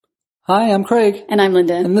Hi, I'm Craig. And I'm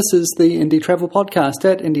Linda. And this is the Indie Travel Podcast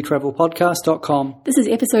at indietravelpodcast.com. This is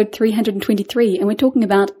episode 323, and we're talking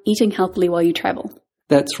about eating healthily while you travel.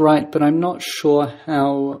 That's right, but I'm not sure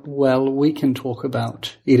how well we can talk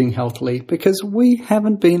about eating healthily because we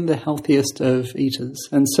haven't been the healthiest of eaters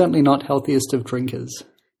and certainly not healthiest of drinkers.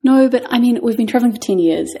 No, but I mean, we've been traveling for 10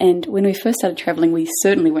 years, and when we first started traveling, we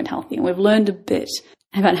certainly weren't healthy, and we've learned a bit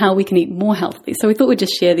about how we can eat more healthily. So we thought we'd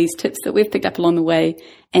just share these tips that we've picked up along the way,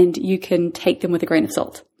 and you can take them with a grain of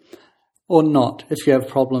salt. Or not, if you have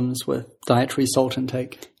problems with dietary salt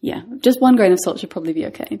intake. Yeah, just 1 grain of salt should probably be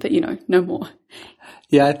okay, but no more.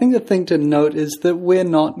 Yeah, I think the thing to note is that we're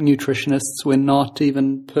not nutritionists, we're not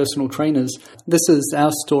even personal trainers. This is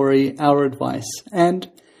our story, our advice,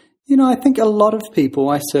 and I think a lot of people,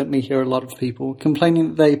 I certainly hear a lot of people complaining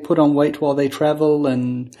that they put on weight while they travel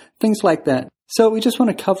and things like that. So we just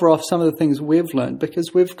want to cover off some of the things we've learned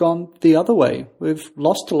because we've gone the other way. We've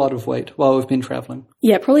lost a lot of weight while we've been traveling.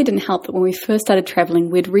 Yeah, it probably didn't help that when we first started traveling,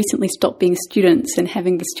 we'd recently stopped being students and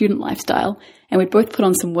having the student lifestyle, and we'd both put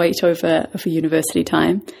on some weight over university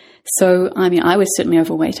time. So, I was certainly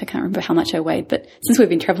overweight. I can't remember how much I weighed, but since we've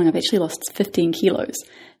been traveling, I've actually lost 15 kilos.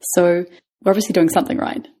 So we're obviously doing something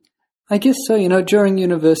right. I guess so. During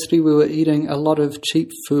university, we were eating a lot of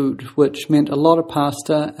cheap food, which meant a lot of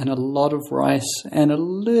pasta and a lot of rice and a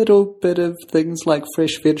little bit of things like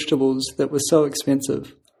fresh vegetables that were so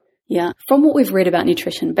expensive. Yeah. From what we've read about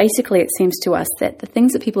nutrition, basically it seems to us that the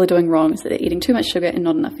things that people are doing wrong is that they're eating too much sugar and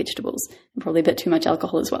not enough vegetables, and probably a bit too much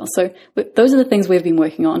alcohol as well. So those are the things we've been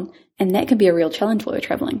working on, and that can be a real challenge while we're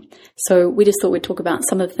traveling. So we just thought we'd talk about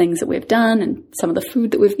some of the things that we've done and some of the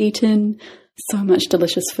food that we've eaten. So much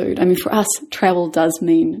delicious food. For us, travel does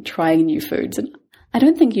mean trying new foods, and I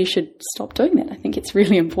don't think you should stop doing that. I think it's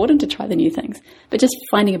really important to try the new things, but just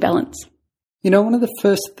finding a balance. One of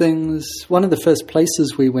the first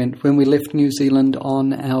places we went when we left New Zealand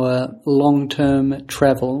on our long-term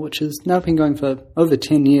travel, which has now been going for over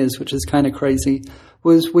 10 years, which is kind of crazy,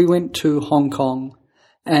 was we went to Hong Kong.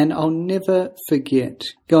 And I'll never forget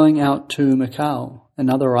going out to Macau,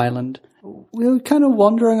 another island. We were kind of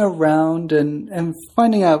wandering around and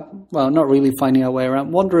finding out, well, not really finding our way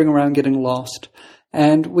around, wandering around, getting lost.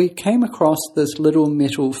 And we came across this little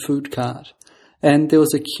metal food cart, and there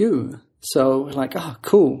was a queue. So we're like, oh,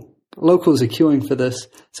 cool. Locals are queuing for this,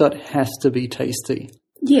 so it has to be tasty.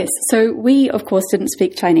 Yes. So we, of course, didn't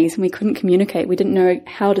speak Chinese, and we couldn't communicate. We didn't know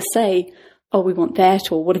how to say, oh, we want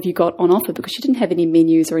that, or what have you got on offer, because she didn't have any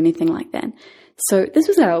menus or anything like that. So this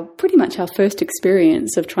was pretty much our first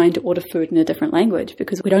experience of trying to order food in a different language,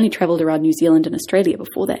 because we'd only travelled around New Zealand and Australia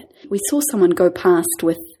before that. We saw someone go past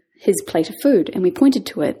with his plate of food, and we pointed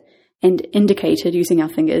to it and indicated using our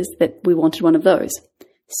fingers that we wanted one of those.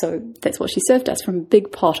 So that's what she served us from a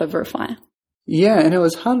big pot over a fire. Yeah, and it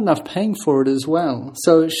was hard enough paying for it as well.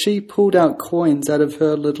 So she pulled out coins out of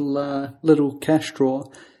her little cash drawer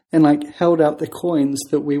and held out the coins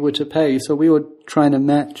that we were to pay. So we were trying to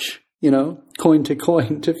match, coin to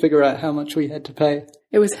coin to figure out how much we had to pay.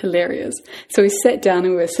 It was hilarious. So we sat down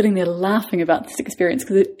and we were sitting there laughing about this experience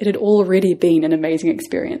because it had already been an amazing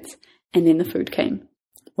experience. And then the food came.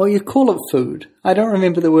 Well, you call it food. I don't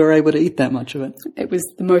remember that we were able to eat that much of it. It was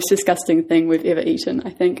the most disgusting thing we've ever eaten, I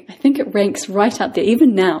think. I think it ranks right up there.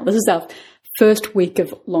 Even now, this is our first week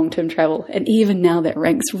of long-term travel, and even now that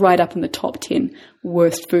ranks right up in the top 10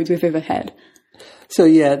 worst foods we've ever had. So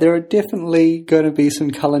yeah, there are definitely going to be some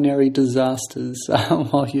culinary disasters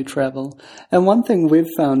while you travel. And one thing we've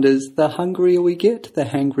found is the hungrier we get, the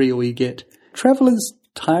hangrier we get. Travel is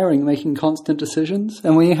tiring, making constant decisions,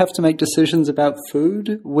 and when you have to make decisions about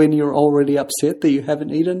food when you're already upset that you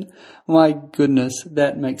haven't eaten, my goodness,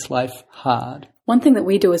 that makes life hard. One thing that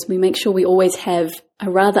we do is we make sure we always have a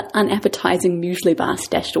rather unappetizing muesli bar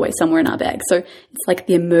stashed away somewhere in our bag. So it's like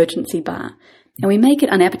the emergency bar. And we make it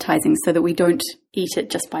unappetizing so that we don't eat it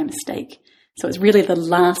just by mistake. So it's really the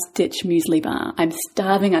last-ditch muesli bar. I'm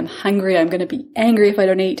starving, I'm hungry, I'm going to be angry if I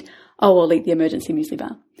don't eat. Oh, I'll eat the emergency muesli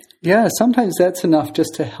bar. Yeah, sometimes that's enough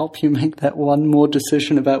just to help you make that one more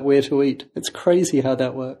decision about where to eat. It's crazy how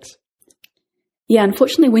that works. Yeah,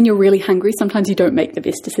 unfortunately, when you're really hungry, sometimes you don't make the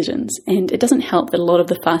best decisions. And it doesn't help that a lot of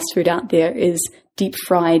the fast food out there is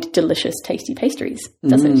deep-fried, delicious, tasty pastries,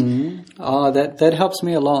 does it? Oh, that helps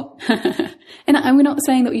me a lot. And we're not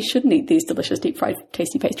saying that you shouldn't eat these delicious, deep-fried,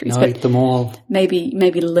 tasty pastries. No, but eat them all. Maybe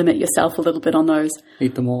limit yourself a little bit on those.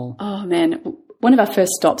 Eat them all. Oh, man. One of our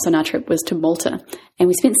first stops on our trip was to Malta, and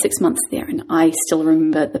we spent 6 months there, and I still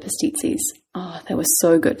remember the pastizzis. Oh, they were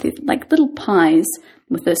so good. They're like little pies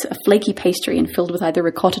with a flaky pastry and filled with either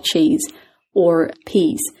ricotta cheese or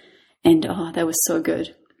peas. And, oh, they were so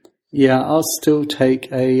good. Yeah, I'll still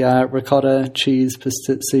take a ricotta cheese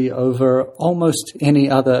pastizzi over almost any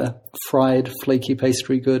other fried flaky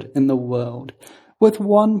pastry good in the world, with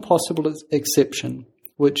one possible exception,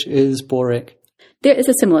 which is Borek. There is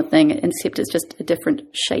a similar thing, except it's just a different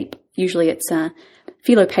shape. Usually it's a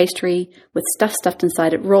phyllo pastry with stuff stuffed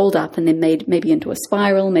inside it, rolled up and then made maybe into a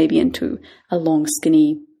spiral, maybe into a long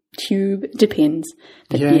skinny tube. Depends.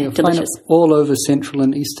 But You'll delicious. find it all over Central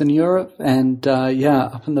and Eastern Europe and,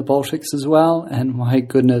 up in the Baltics as well. And my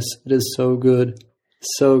goodness, it is so good.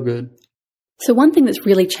 So good. So one thing that's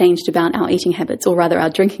really changed about our eating habits, or rather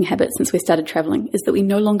our drinking habits since we started traveling, is that we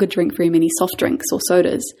no longer drink very many soft drinks or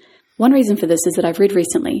sodas. One reason for this is that I've read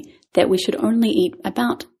recently that we should only eat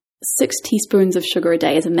about 6 teaspoons of sugar a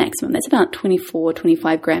day as a maximum. That's about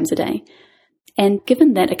 25 grams a day. And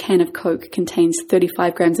given that a can of Coke contains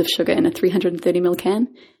 35 grams of sugar in a 330ml can,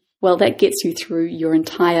 well, that gets you through your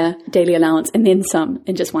entire daily allowance and then some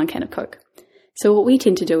in just one can of Coke. So what we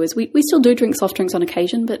tend to do is we still do drink soft drinks on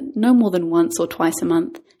occasion, but no more than once or twice a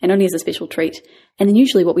month, and only as a special treat. And then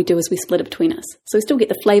usually what we do is we split it between us. So we still get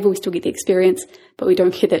the flavour, we still get the experience, but we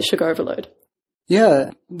don't get that sugar overload.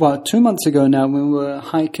 Yeah, well, 2 months ago now when we were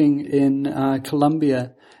hiking in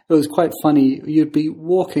Colombia, it was quite funny. You'd be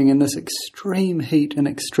walking in this extreme heat and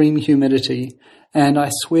extreme humidity, and I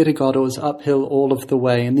swear to God it was uphill all of the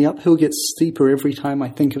way, and the uphill gets steeper every time I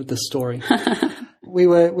think of the story. We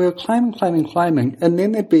were climbing, and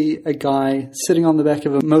then there'd be a guy sitting on the back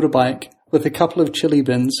of a motorbike with a couple of chili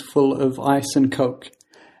bins full of ice and Coke.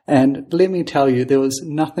 And let me tell you, there was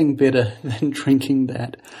nothing better than drinking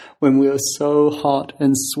that when we were so hot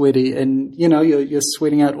and sweaty, and you're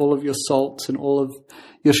sweating out all of your salts and all of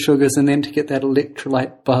your sugars, and then to get that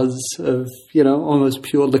electrolyte buzz of, almost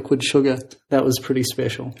pure liquid sugar, that was pretty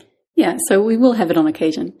special. Yeah, so we will have it on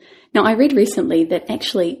occasion. Now, I read recently that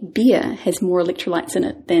actually beer has more electrolytes in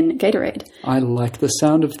it than Gatorade. I like the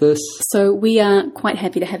sound of this. So we are quite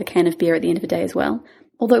happy to have a can of beer at the end of the day as well.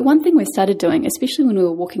 Although one thing we started doing, especially when we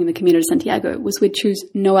were walking in the Camino de Santiago, was we'd choose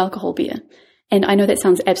no alcohol beer. And I know that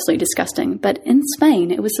sounds absolutely disgusting, but in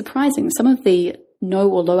Spain it was surprising. Some of the no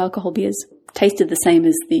or low alcohol beers tasted the same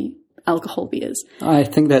as the alcohol beers. I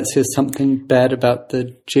think that says something bad about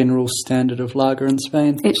the general standard of lager in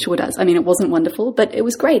Spain. It sure does. I mean, it wasn't wonderful, but it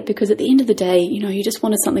was great because at the end of the day, you just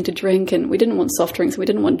wanted something to drink, and we didn't want soft drinks, we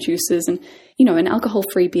didn't want juices, and, an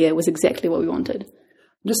alcohol-free beer was exactly what we wanted.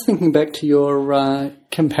 I'm just thinking back to your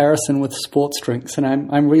comparison with sports drinks, and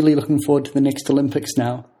I'm really looking forward to the next Olympics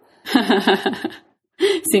now.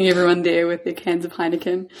 Seeing everyone there with their cans of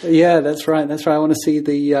Heineken. Yeah, that's right. I want to see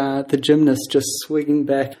the gymnast just swigging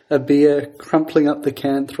back a beer, crumpling up the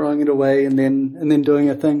can, throwing it away, and then doing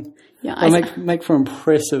a thing. Yeah, make for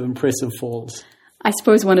impressive falls. I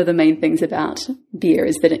suppose one of the main things about beer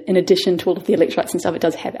is that in addition to all of the electrolytes and stuff, it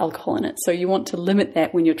does have alcohol in it. So you want to limit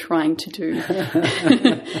that when you're trying to do,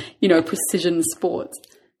 precision sports.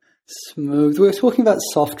 Smooth. We were talking about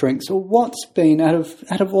soft drinks. What's been, out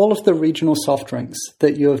of all of the regional soft drinks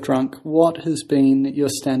that you have drunk, what has been your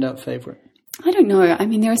standout favourite? I don't know. I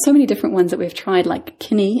mean, there are so many different ones that we've tried, like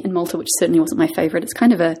Kinney in Malta, which certainly wasn't my favourite. It's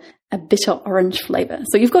kind of a bitter orange flavour.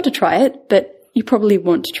 So you've got to try it, but you probably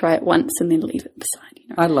want to try it once and then leave it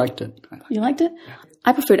beside. I liked it. You liked it? Yeah.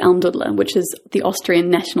 I preferred Almdudler, which is the Austrian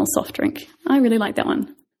national soft drink. I really like that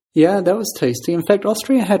one. Yeah, that was tasty. In fact,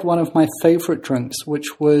 Austria had one of my favourite drinks,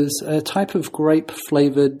 which was a type of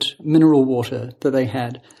grape-flavoured mineral water that they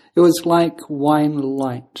had. It was like wine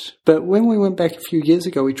light. But when we went back a few years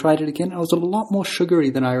ago, we tried it again. It was a lot more sugary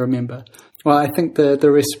than I remember. Well, I think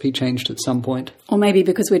the recipe changed at some point. Or maybe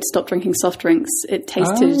because we'd stopped drinking soft drinks, it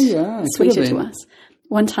tasted sweeter to us.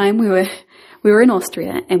 One time we were in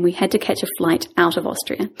Austria and we had to catch a flight out of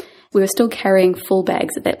Austria. We were still carrying full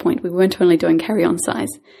bags at that point. We weren't only doing carry-on size.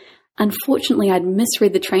 Unfortunately, I'd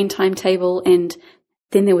misread the train timetable, and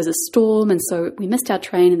then there was a storm, and so we missed our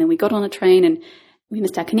train, and then we got on a train and we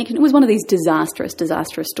missed our connection. It was one of these disastrous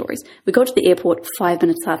stories. We got to the airport 5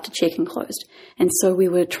 minutes after check-in closed, and so we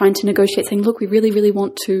were trying to negotiate, saying, look, we really, really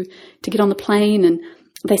want to get on the plane, and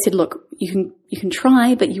they said, look, you can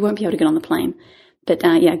try, but you won't be able to get on the plane. But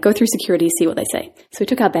go through security, see what they say. So we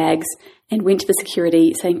took our bags and went to the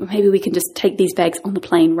security saying, well, maybe we can just take these bags on the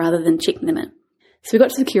plane rather than checking them in. So we got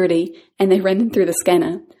to security and they ran them through the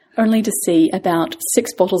scanner, only to see about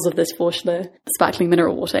 6 bottles of this Forschler sparkling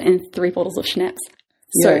mineral water and 3 bottles of schnapps.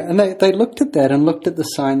 So, yeah, and they looked at that and looked at the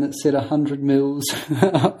sign that said 100 mils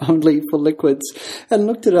only for liquids, and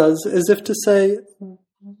looked at us as if to say,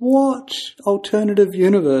 what alternative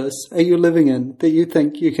universe are you living in that you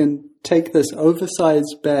think you can take this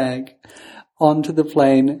oversized bag onto the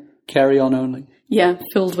plane, carry on only? Yeah,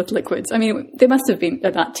 filled with liquids. I mean, there must have been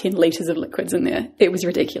about 10 litres of liquids in there. It was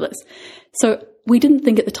ridiculous. So we didn't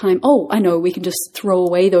think at the time, oh, I know, we can just throw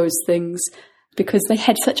away those things because they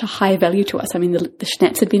had such a high value to us. I mean, the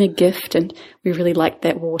schnapps had been a gift and we really liked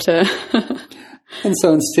that water. And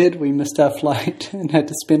so instead we missed our flight and had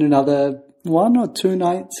to spend another 1 or 2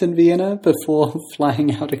 nights in Vienna before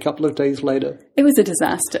flying out a couple of days later. It was a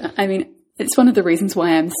disaster. I mean, it's one of the reasons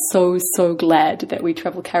why I'm so glad that we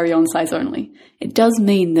travel carry-on size only. It does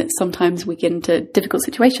mean that sometimes we get into difficult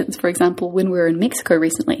situations. For example, when we were in Mexico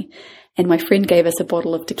recently and my friend gave us a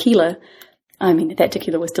bottle of tequila. I mean, that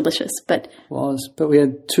tequila was delicious, but we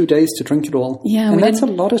had 2 days to drink it all. Yeah. And that's a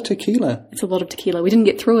lot of tequila. It's a lot of tequila. We didn't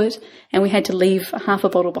get through it and we had to leave half a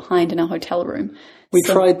bottle behind in our hotel room. We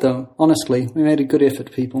tried though, honestly. We made a good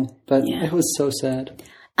effort, people, but It was so sad.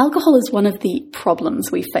 Alcohol is one of the problems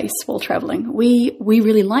we face while traveling. We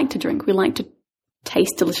really like to drink. We like to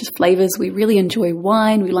taste delicious flavors. We really enjoy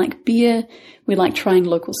wine. We like beer. We like trying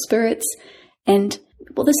local spirits. And,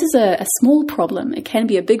 well, this is a small problem. It can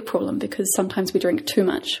be a big problem because sometimes we drink too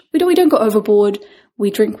much. We don't go overboard. We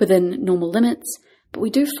drink within normal limits. But we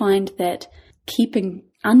do find that keeping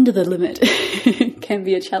under the limit can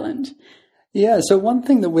be a challenge. Yeah, so one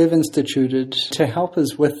thing that we've instituted to help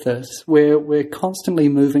us with this, we're constantly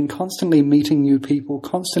moving, constantly meeting new people,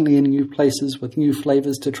 constantly in new places with new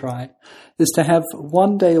flavors to try, is to have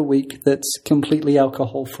 1 day a week that's completely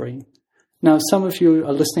alcohol-free. Now, some of you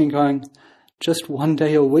are listening going, just 1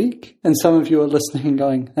 day a week? And some of you are listening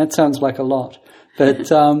going, that sounds like a lot. But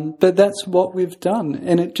that's what we've done.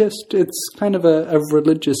 And it's kind of a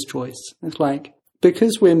religious choice. It's like,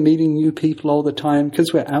 because we're meeting new people all the time,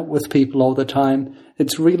 because we're out with people all the time,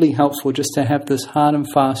 it's really helpful just to have this hard and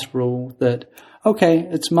fast rule that, okay,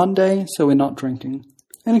 it's Monday, so we're not drinking.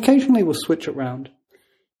 And occasionally we'll switch it around.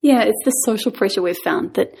 Yeah, it's the social pressure we've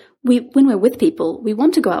found that when we're with people, we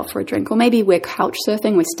want to go out for a drink. Or maybe we're couch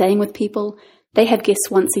surfing, we're staying with people. They have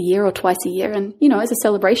guests once a year or twice a year and, it's a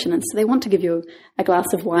celebration. And so they want to give you a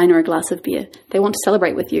glass of wine or a glass of beer. They want to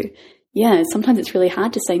celebrate with you. Yeah, sometimes it's really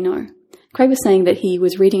hard to say no. Craig was saying that he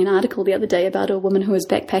was reading an article the other day about a woman who was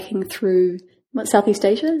backpacking through Southeast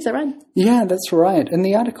Asia. Is that right? Yeah, that's right. And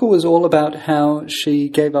the article was all about how she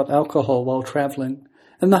gave up alcohol while traveling.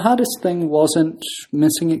 And the hardest thing wasn't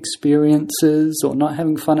missing experiences or not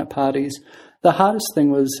having fun at parties. The hardest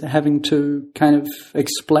thing was having to kind of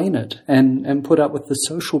explain it and put up with the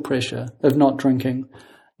social pressure of not drinking,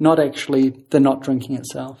 not actually the not drinking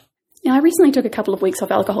itself. Now, I recently took a couple of weeks off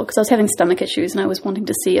alcohol because I was having stomach issues and I was wanting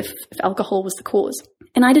to see if alcohol was the cause.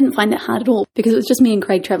 And I didn't find that hard at all because it was just me and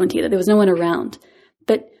Craig traveling together. There was no one around.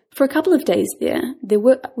 But for a couple of days we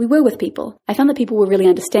were with people. I found that people were really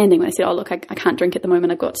understanding when I said, oh, look, I can't drink at the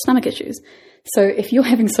moment. I've got stomach issues. So if you're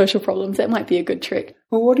having social problems, that might be a good trick.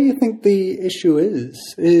 Well, what do you think the issue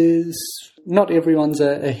is? Is not everyone's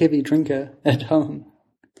a heavy drinker at home.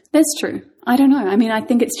 That's true. I don't know. I mean, I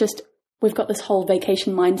think it's just we've got this whole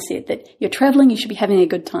vacation mindset that you're traveling, you should be having a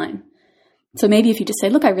good time. So maybe if you just say,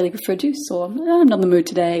 look, I really prefer juice, or I'm not in the mood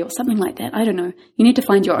today, or something like that. I don't know. You need to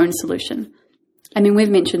find your own solution. I mean, we've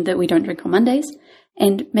mentioned that we don't drink on Mondays,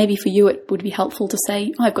 and maybe for you it would be helpful to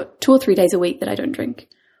say, oh, I've got 2 or 3 days a week that I don't drink.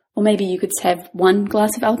 Or maybe you could have 1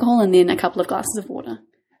 glass of alcohol and then a couple of glasses of water.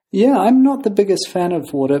 Yeah, I'm not the biggest fan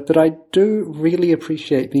of water, but I do really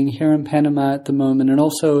appreciate being here in Panama at the moment and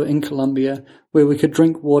also in Colombia where we could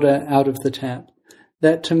drink water out of the tap.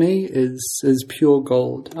 That to me is pure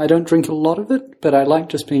gold. I don't drink a lot of it, but I like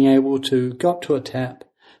just being able to go up to a tap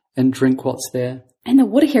and drink what's there. And the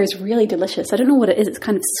water here is really delicious. I don't know what it is. It's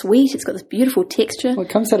kind of sweet. It's got this beautiful texture. Well, it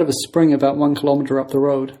comes out of a spring about 1 kilometre up the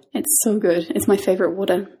road. It's so good. It's my favourite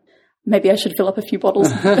water. Maybe I should fill up a few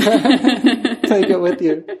bottles. Take it with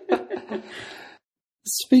you.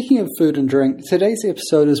 Speaking of food and drink, today's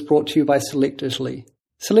episode is brought to you by Select Italy.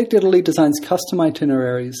 Select Italy designs custom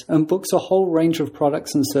itineraries and books a whole range of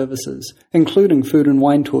products and services, including food and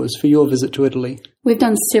wine tours for your visit to Italy. We've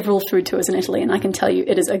done several food tours in Italy, and I can tell you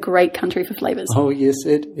it is a great country for flavours. Oh, yes,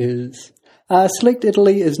 it is. Select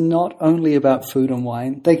Italy is not only about food and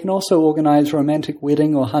wine. They can also organise romantic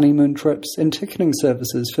wedding or honeymoon trips and ticketing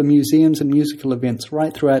services for museums and musical events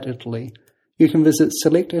right throughout Italy. You can visit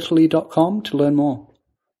selectitaly.com to learn more.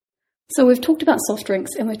 So we've talked about soft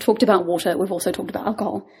drinks and we've talked about water. We've also talked about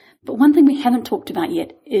alcohol. But one thing we haven't talked about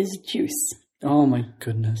yet is juice. Oh, my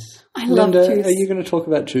goodness. I love juice. Are you going to talk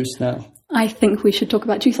about juice now? I think we should talk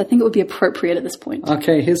about juice. I think it would be appropriate at this point.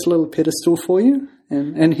 Okay, here's a little pedestal for you.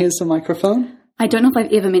 And here's the microphone. I don't know if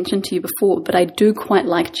I've ever mentioned to you before, but I do quite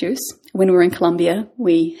like juice. When we were in Colombia,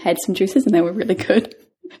 we had some juices and they were really good.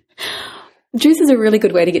 Juice is a really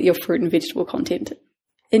good way to get your fruit and vegetable content.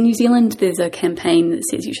 In New Zealand, there's a campaign that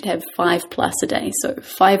says you should have 5+ a day, so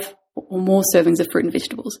 5 or more servings of fruit and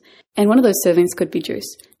vegetables. And one of those servings could be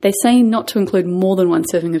juice. They say not to include more than 1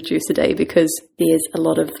 serving of juice a day because there's a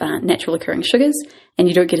lot of natural occurring sugars and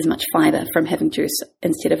you don't get as much fiber from having juice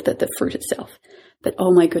instead of the fruit itself. But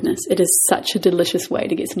oh my goodness, it is such a delicious way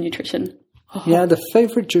to get some nutrition. Oh. Yeah, the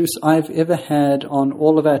favorite juice I've ever had on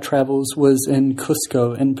all of our travels was in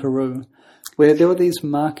Cusco in Peru, where there were these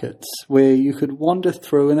markets where you could wander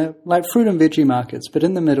through, and they're like fruit and veggie markets, but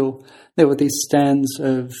in the middle there were these stands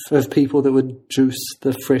of people that would juice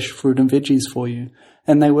the fresh fruit and veggies for you,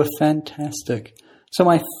 and they were fantastic. So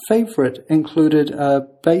my favorite included a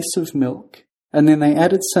base of milk, and then they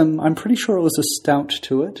added some, I'm pretty sure it was a stout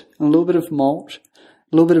to it, a little bit of malt,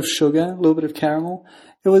 a little bit of sugar, a little bit of caramel.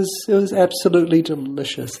 It was absolutely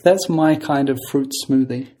delicious. That's my kind of fruit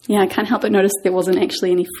smoothie. Yeah, I can't help but notice there wasn't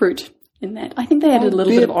actually any fruit in that. I think they added a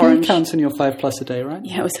little bit of orange. Beer counts in your 5+ a day, right?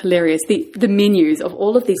 Yeah, it was hilarious. The menus of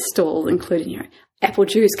all of these stalls included, apple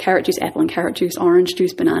juice, apple and carrot juice, orange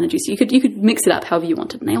juice, banana juice. You could mix it up however you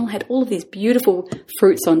wanted. And they all had all of these beautiful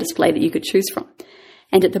fruits on display that you could choose from.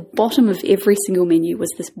 And at the bottom of every single menu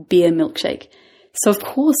was this beer milkshake. So of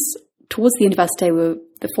course, towards the end of our stay,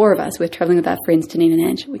 the 4 of us were traveling with our friends, Janine and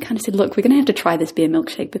Ange. We kind of said, look, we're going to have to try this beer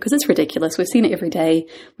milkshake because it's ridiculous. We've seen it every day.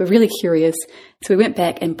 We're really curious. So we went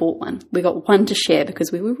back and bought one. We got one to share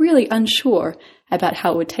because we were really unsure about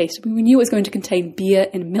how it would taste. We knew it was going to contain beer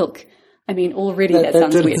and milk. I mean, already that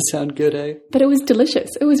sounds weird. That didn't sound good, eh? But it was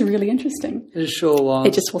delicious. It was really interesting. It sure was.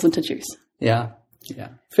 It just wasn't a juice. Yeah.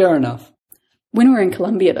 Fair enough. When we were in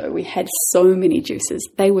Colombia, though, we had so many juices.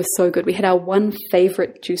 They were so good. We had our one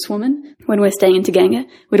favorite juice woman when we were staying in Taganga.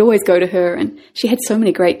 We'd always go to her, and she had so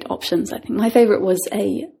many great options, I think. My favorite was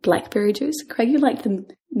a blackberry juice. Craig, you liked the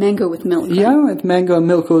mango with milk, right? Yeah, with mango and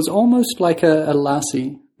milk. It was almost like a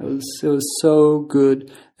lassi. It was so good.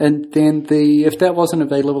 And then if that wasn't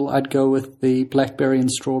available, I'd go with the blackberry and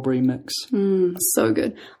strawberry mix. So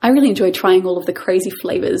good. I really enjoyed trying all of the crazy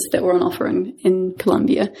flavors that were on offer in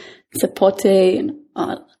Colombia. Zapote and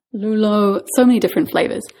lulo, so many different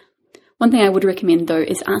flavors. One thing I would recommend, though,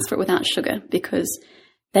 is ask for it without sugar because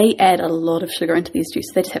they add a lot of sugar into these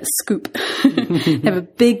juices. They just have a scoop. They have a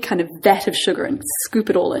big kind of vat of sugar and scoop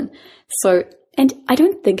it all in. So, and I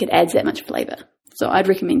don't think it adds that much flavor. So I'd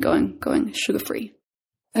recommend going sugar-free.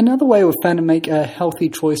 Another way we've found to make a healthy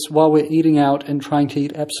choice while we're eating out and trying to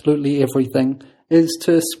eat absolutely everything is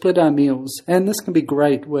to split our meals. And this can be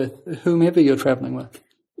great with whomever you're traveling with.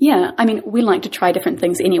 Yeah, I mean, we like to try different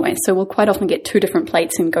things anyway, so we'll quite often get 2 different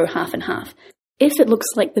plates and go half and half. If it looks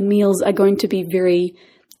like the meals are going to be very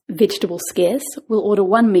vegetable scarce, we'll order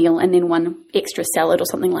 1 meal and then 1 extra salad or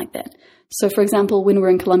something like that. So, for example, when we were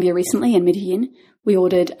in Colombia recently, in Medellin, we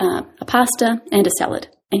ordered a pasta and a salad.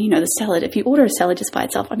 And the salad, if you order a salad just by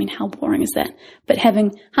itself, I mean, how boring is that? But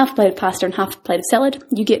having half a plate of pasta and half a plate of salad,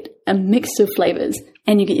 you get a mix of flavors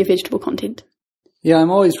and you get your vegetable content. Yeah,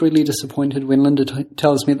 I'm always really disappointed when Linda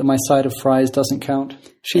tells me that my side of fries doesn't count.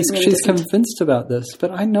 She's convinced about this,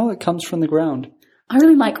 but I know it comes from the ground. I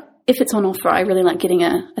really like, if it's on offer, I really like getting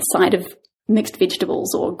a side of mixed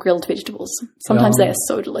vegetables or grilled vegetables. Sometimes they are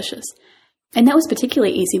so delicious. And that was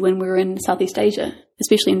particularly easy when we were in Southeast Asia,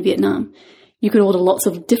 especially in Vietnam. You could order lots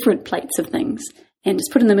of different plates of things and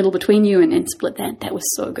just put in the middle between you and split that. That was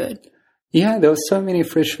so good. Yeah, there were so many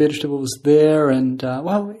fresh vegetables there, and I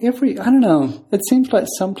don't know, it seems like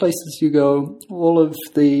some places you go, all of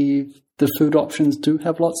the food options do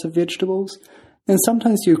have lots of vegetables, and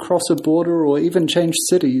sometimes you cross a border or even change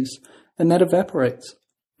cities, and that evaporates.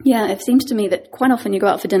 Yeah, it seems to me that quite often you go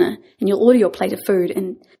out for dinner, and you'll order your plate of food,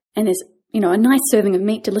 and there's, a nice serving of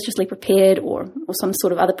meat deliciously prepared or some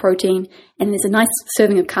sort of other protein, and there's a nice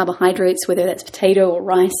serving of carbohydrates, whether that's potato or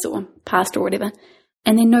rice or pasta or whatever,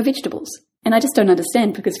 and then no vegetables. And I just don't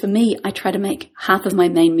understand because for me, I try to make half of my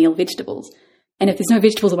main meal vegetables. And if there's no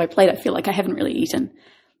vegetables on my plate, I feel like I haven't really eaten.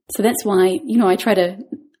 So that's why, I try to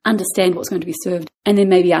understand what's going to be served and then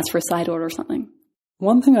maybe ask for a side order or something.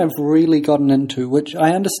 One thing I've really gotten into, which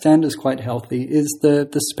I understand is quite healthy, is the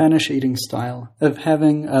Spanish eating style of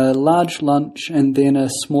having a large lunch and then a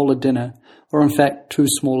smaller dinner, or in fact 2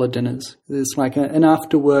 smaller dinners. There's like an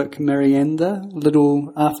after-work merienda,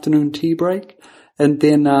 little afternoon tea break, and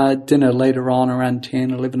then dinner later on around 10,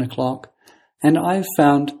 11 o'clock. And I've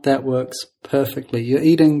found that works perfectly. You're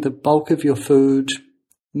eating the bulk of your food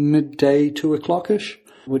midday, 2 o'clock-ish,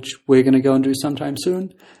 which we're going to go and do sometime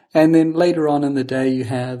soon. And then later on in the day, you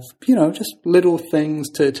have, just little things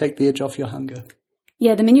to take the edge off your hunger.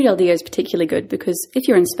 Yeah, the menu del dia is particularly good because if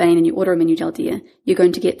you're in Spain and you order a menu del dia, you're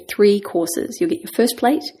going to get 3 courses. You'll get your first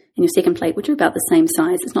plate, and your second plate, which are about the same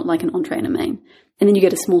size. It's not like an entree and a main. And then you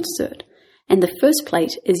get a small dessert. And the first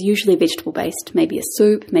plate is usually vegetable-based, maybe a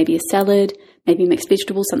soup, maybe a salad, maybe mixed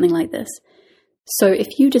vegetables, something like this. So if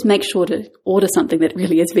you just make sure to order something that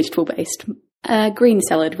really is vegetable-based, a green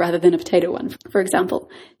salad rather than a potato one, for example,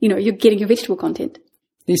 you're getting your vegetable content.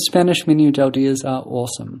 These Spanish menu del dias are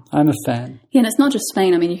awesome. I'm a fan. Yeah, and it's not just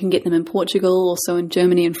Spain. I mean, you can get them in Portugal, also in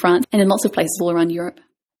Germany and France, and in lots of places all around Europe.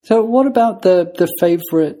 So what about the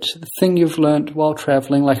favourite thing you've learnt while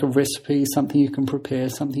travelling, like a recipe, something you can prepare,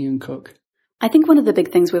 something you can cook? I think one of the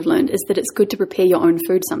big things we've learned is that it's good to prepare your own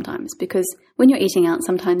food sometimes, because when you're eating out,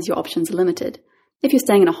 sometimes your options are limited. If you're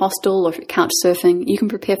staying in a hostel or if you're couch surfing, you can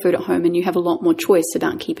prepare food at home and you have a lot more choice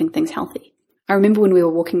about keeping things healthy. I remember when we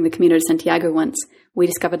were walking the Camino de Santiago once, we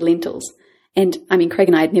discovered lentils. And I mean, Craig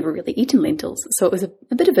and I had never really eaten lentils, so it was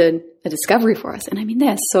a bit of a discovery for us. And I mean,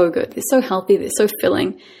 they're so good. They're so healthy. They're so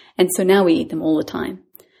filling. And so now we eat them all the time.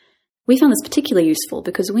 We found this particularly useful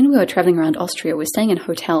because when we were traveling around Austria, we were staying in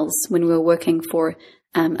hotels when we were working for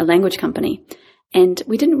a language company, and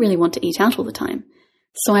we didn't really want to eat out all the time.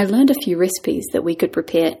 So I learned a few recipes that we could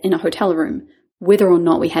prepare in a hotel room, whether or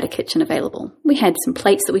not we had a kitchen available. We had some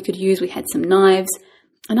plates that we could use, we had some knives,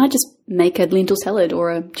 and I just make a lentil salad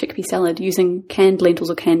or a chickpea salad using canned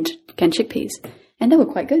lentils or canned chickpeas. And they were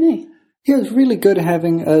quite good, eh? Yeah, it was really good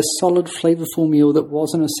having a solid, flavourful meal that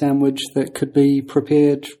wasn't a sandwich that could be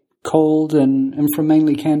prepared cold and from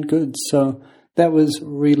mainly canned goods. So that was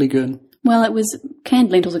really good. Well, it was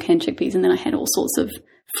canned lentils or canned chickpeas, and then I had all sorts of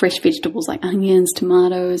fresh vegetables like onions,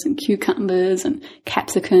 tomatoes, and cucumbers, and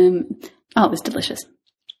capsicum. Oh, it was delicious.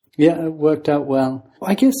 Yeah, it worked out well.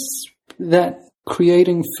 I guess that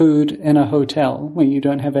creating food in a hotel when you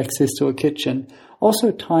don't have access to a kitchen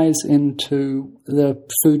also ties into the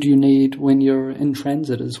food you need when you're in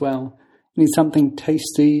transit as well. You need something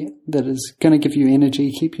tasty that is going to give you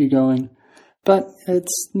energy, keep you going, but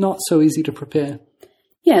it's not so easy to prepare.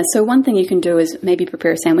 Yeah, so one thing you can do is maybe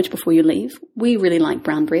prepare a sandwich before you leave. We really like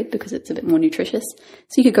brown bread because it's a bit more nutritious.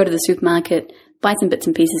 So you could go to the supermarket, buy some bits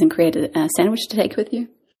and pieces and create a sandwich to take with you.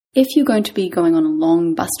 If you're going to be going on a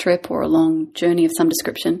long bus trip or a long journey of some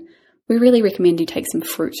description, we really recommend you take some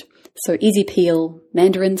fruit. So easy peel,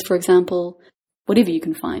 mandarins, for example, whatever you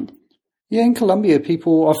can find. Yeah, in Colombia,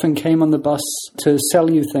 people often came on the bus to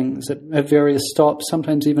sell you things at various stops,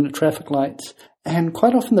 sometimes even at traffic lights. And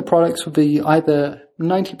quite often the products would be either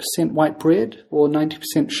 90% white bread or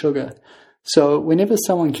 90% sugar. So whenever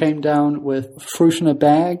someone came down with fruit in a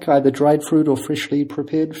bag, either dried fruit or freshly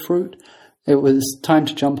prepared fruit, it was time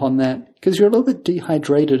to jump on that. Because you're a little bit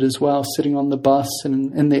dehydrated as well, sitting on the bus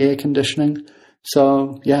and in the air conditioning.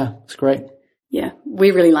 So, yeah, it's great. Yeah, we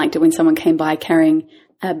really liked it when someone came by carrying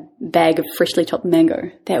a bag of freshly chopped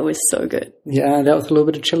mango. That was so good. Yeah, that with a little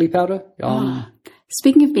bit of chili powder.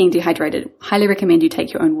 Speaking of being dehydrated, highly recommend you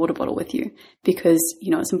take your own water bottle with you because,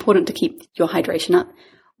 it's important to keep your hydration up.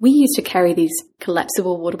 We used to carry these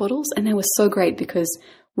collapsible water bottles, and they were so great because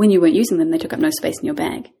when you weren't using them, they took up no space in your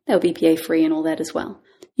bag. They were BPA-free and all that as well.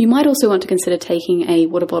 You might also want to consider taking a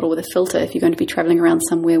water bottle with a filter if you're going to be traveling around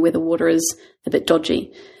somewhere where the water is a bit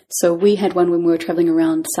dodgy. So we had one when we were traveling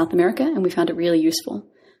around South America, and we found it really useful.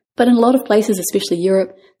 But in a lot of places, especially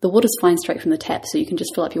Europe, the water's fine straight from the tap, so you can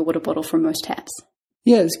just fill up your water bottle from most taps.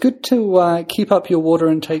 Yeah, it's good to keep up your water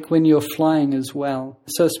intake when you're flying as well.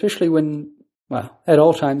 So especially when, at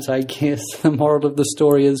all times, I guess, the moral of the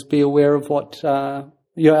story is be aware of what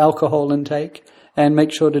your alcohol intake and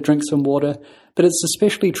make sure to drink some water. But it's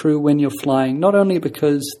especially true when you're flying, not only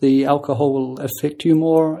because the alcohol will affect you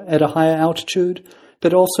more at a higher altitude,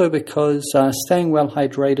 but also because staying well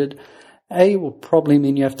hydrated, A, will probably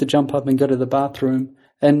mean you have to jump up and go to the bathroom,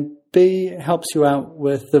 and B, helps you out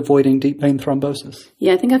with avoiding deep vein thrombosis.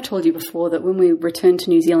 Yeah, I think I've told you before that when we returned to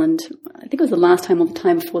New Zealand, I think it was the last time or the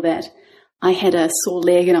time before that, I had a sore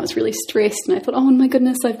leg and I was really stressed and I thought, oh my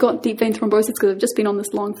goodness, I've got deep vein thrombosis because I've just been on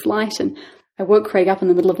this long flight. And I woke Craig up in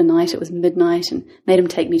the middle of the night, it was midnight, and made him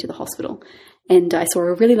take me to the hospital. And I saw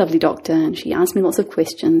a really lovely doctor and she asked me lots of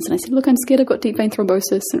questions. And I said, look, I'm scared I've got deep vein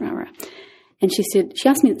thrombosis. And she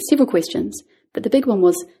asked me several questions. But the big one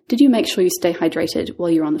was, did you make sure you stay hydrated while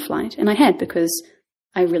you're on the flight? And I had, because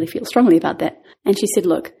I really feel strongly about that. And she said,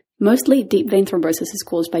 look, mostly deep vein thrombosis is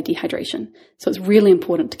caused by dehydration. So it's really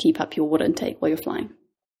important to keep up your water intake while you're flying.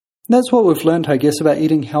 That's what we've learned, I guess, about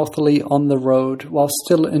eating healthily on the road while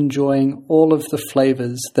still enjoying all of the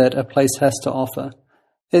flavors that a place has to offer.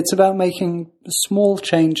 It's about making small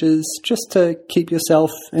changes just to keep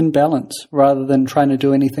yourself in balance rather than trying to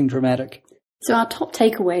do anything dramatic. So our top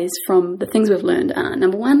takeaways from the things we've learned are,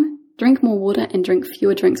 number one, drink more water and drink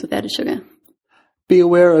fewer drinks with added sugar. be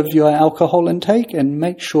aware of your alcohol intake and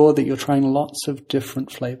make sure that you're trying lots of different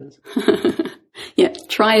flavors. Yeah,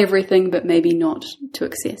 try everything, but maybe not to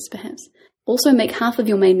excess, perhaps. Also, make half of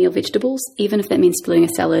your main meal vegetables, even if that means splitting a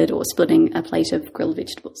salad or splitting a plate of grilled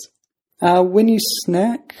vegetables. When you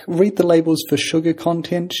snack, read the labels for sugar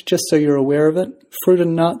content, just so you're aware of it. Fruit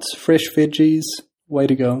and nuts, fresh veggies, way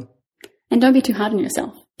to go. And don't be too hard on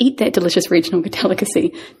yourself. Eat that delicious regional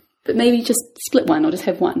delicacy, but maybe just split one or just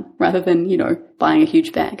have one, rather than, buying a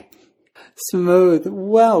huge bag. Smooth.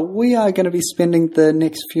 Well, we are going to be spending the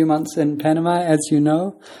next few months in Panama, as you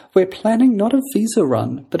know. We're planning not a visa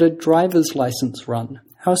run, but a driver's license run.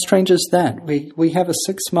 How strange is that? We have a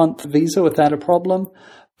 6-month visa without a problem,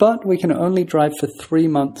 but we can only drive for 3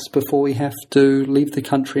 months before we have to leave the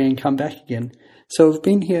country and come back again. So we've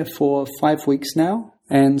been here for 5 weeks now,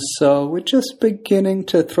 and so we're just beginning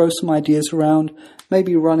to throw some ideas around,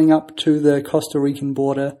 maybe running up to the Costa Rican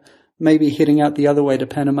border, maybe heading out the other way to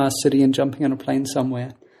Panama City and jumping on a plane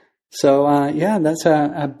somewhere. So, that's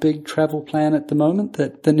our big travel plan at the moment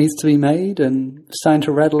that needs to be made, and starting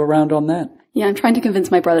to rattle around on that. Yeah, I'm trying to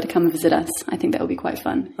convince my brother to come and visit us. I think that would be quite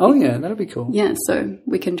fun. Oh, yeah, that'll be cool. Yeah, so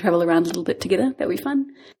we can travel around a little bit together. That'll be fun.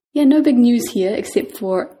 Yeah, no big news here, except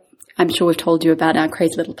for, I'm sure we've told you about our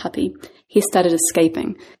crazy little puppy. He started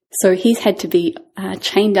escaping. So he's had to be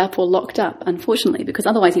chained up or locked up, unfortunately, because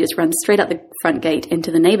otherwise he just runs straight out the front gate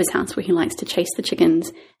into the neighbour's house where he likes to chase the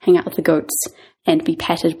chickens, hang out with the goats, and be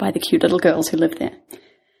patted by the cute little girls who live there.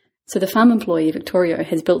 So the farm employee, Victorio,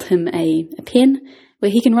 has built him a pen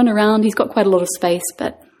where he can run around. He's got quite a lot of space,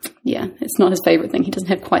 but yeah, it's not his favourite thing. He doesn't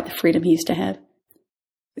have quite the freedom he used to have.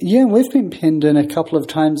 Yeah, we've been penned in a couple of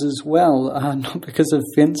times as well, not because of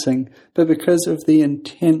fencing, but because of the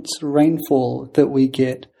intense rainfall that we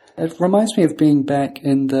get. It reminds me of being back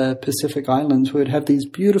in the Pacific Islands, where we'd have these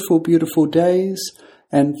beautiful, beautiful days,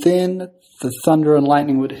 and then the thunder and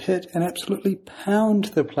lightning would hit and absolutely pound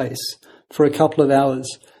the place for a couple of hours.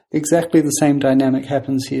 Exactly the same dynamic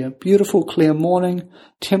happens here. Beautiful, clear morning,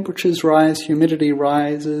 temperatures rise, humidity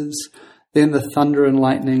rises, then the thunder and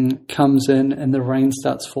lightning comes in and the rain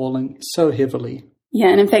starts falling so heavily. Yeah,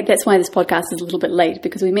 and in fact, that's why this podcast is a little bit late,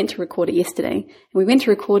 because we meant to record it yesterday. And we went to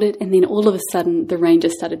record it, and then all of a sudden, the rain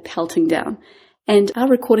just started pelting down. And our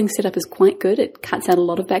recording setup is quite good. It cuts out a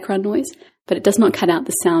lot of background noise, but it does not cut out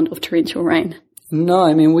the sound of torrential rain. No,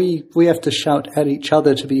 I mean, we have to shout at each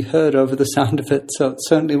other to be heard over the sound of it, so it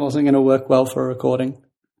certainly wasn't going to work well for a recording.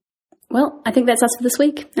 Well, I think that's us for this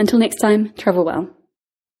week. Until next time, travel well.